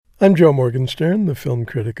I'm Joe Morgenstern, the film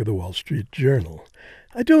critic of the Wall Street Journal.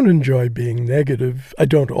 I don't enjoy being negative. I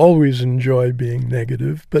don't always enjoy being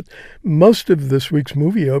negative, but most of this week's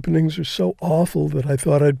movie openings are so awful that I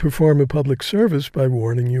thought I'd perform a public service by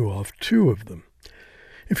warning you off two of them.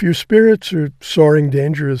 If your spirits are soaring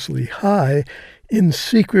dangerously high, In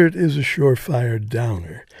Secret is a surefire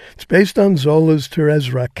downer. It's based on Zola's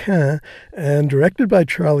Thérèse Raquin and directed by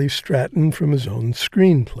Charlie Stratton from his own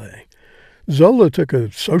screenplay. Zola took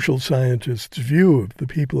a social scientist's view of the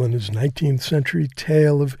people in his 19th century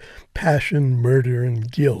tale of passion, murder,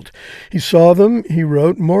 and guilt. He saw them, he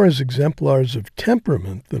wrote, more as exemplars of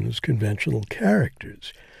temperament than as conventional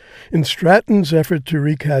characters. In Stratton's effort to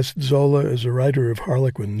recast Zola as a writer of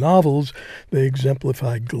Harlequin novels, they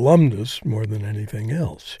exemplify glumness more than anything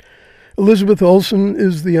else. Elizabeth Olsen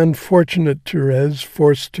is the unfortunate Thérèse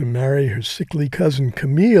forced to marry her sickly cousin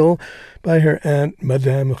Camille by her aunt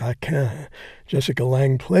Madame Raquin. Jessica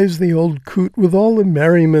Lange plays the old coot with all the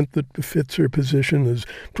merriment that befits her position as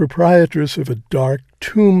proprietress of a dark,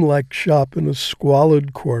 tomb-like shop in a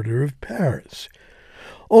squalid quarter of Paris.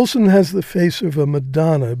 Olsen has the face of a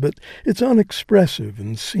Madonna, but it's unexpressive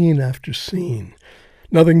in scene after scene.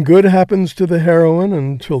 Nothing good happens to the heroine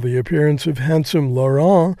until the appearance of handsome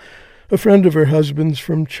Laurent, a friend of her husband's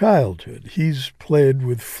from childhood. He's played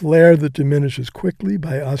with flair that diminishes quickly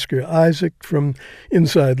by Oscar Isaac from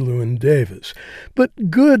Inside Llewyn Davis.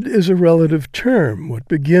 But good is a relative term. What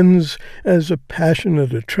begins as a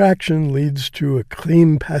passionate attraction leads to a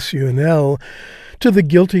crime passionnel, to the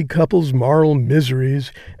guilty couple's moral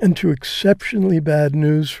miseries, and to exceptionally bad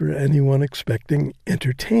news for anyone expecting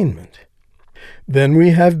entertainment. Then we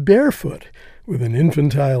have Barefoot, with an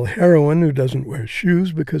infantile heroine who doesn't wear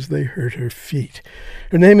shoes because they hurt her feet.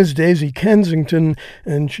 Her name is Daisy Kensington,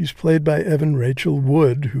 and she's played by Evan Rachel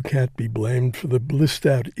Wood, who can't be blamed for the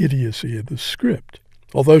blissed-out idiocy of the script,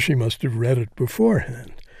 although she must have read it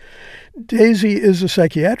beforehand. Daisy is a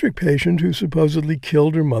psychiatric patient who supposedly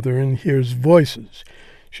killed her mother and hears voices.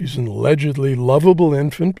 She's an allegedly lovable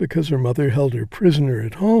infant because her mother held her prisoner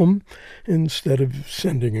at home instead of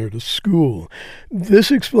sending her to school.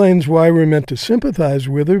 This explains why we're meant to sympathize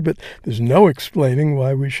with her, but there's no explaining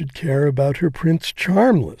why we should care about her Prince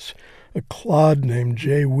Charmless, a clod named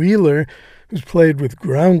Jay Wheeler, who's played with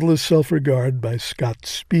groundless self-regard by Scott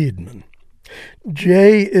Speedman.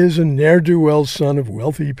 Jay is a ne'er-do-well son of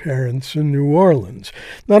wealthy parents in New Orleans.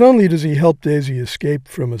 Not only does he help Daisy escape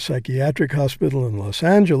from a psychiatric hospital in Los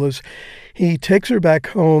Angeles, he takes her back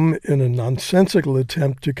home in a nonsensical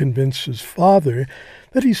attempt to convince his father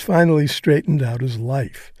that he's finally straightened out his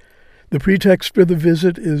life. The pretext for the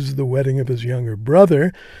visit is the wedding of his younger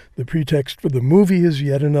brother. The pretext for the movie is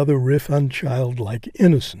yet another riff on childlike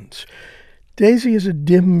innocence. Daisy is a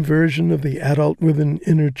dim version of the adult with an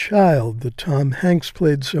inner child that Tom Hanks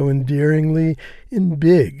played so endearingly in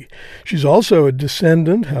Big. She's also a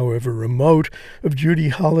descendant, however remote, of Judy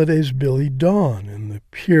Holliday's Billy Dawn in the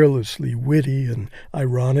peerlessly witty and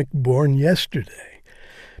ironic Born Yesterday.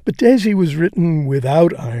 But Daisy was written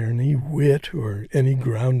without irony, wit, or any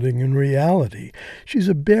grounding in reality. She's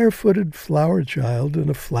a barefooted flower child and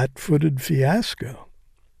a flat-footed fiasco.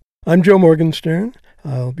 I'm Joe Morgenstern.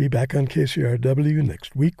 I'll be back on KCRW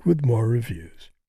next week with more reviews.